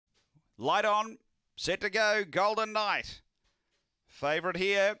Light on, set to go, Golden Knight. Favourite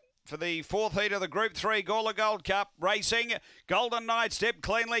here for the fourth heat of the Group 3 Gawler Gold Cup racing. Golden Knight stepped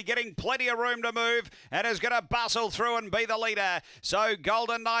cleanly, getting plenty of room to move, and is going to bustle through and be the leader. So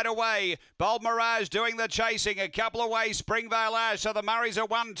Golden Knight away. Bold Mirage doing the chasing. A couple away, Springvale Ash. So the Murrays are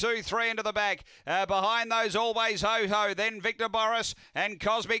 1, 2, 3 into the back. Behind those, Always Ho Ho. Then Victor Boris and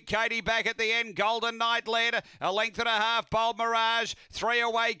Cosmic Katie back at the end. Golden Knight led. A length and a half, Bold Mirage. 3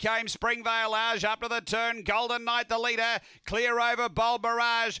 away came Springvale Ash up to the turn. Golden Knight the leader. Clear over Bold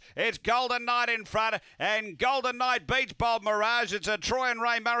Mirage. It's Golden Knight in front, and Golden Knight beats Bold Mirage. It's a Troy and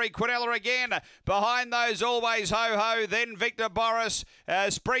Ray Murray Quinella again. Behind those, Always Ho Ho, then Victor Boris,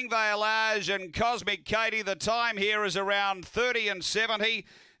 Springvale Ash, and Cosmic Katie. The time here is around 30 and 70,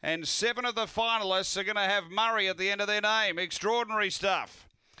 and 7 of the finalists are going to have Murray at the end of their name. Extraordinary stuff.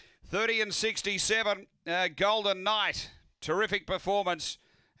 30 and 67, Golden Knight. Terrific performance.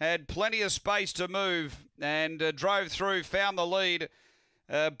 Had plenty of space to move and drove through, found the lead.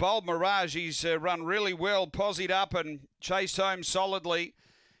 Bold Mirage, he's run really well, posied up and chased home solidly.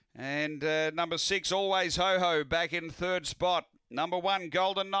 And number 6, Always Ho Ho, back in third spot. Number 1,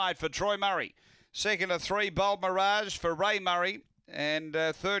 Golden Knight for Troy Murray. Second to 3, Bold Mirage for Ray Murray. And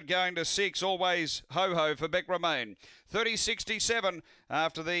third going to 6, Always Ho Ho for Beck Romain. 30-67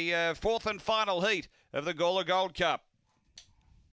 after the fourth and final heat of the Gawler Gold Cup.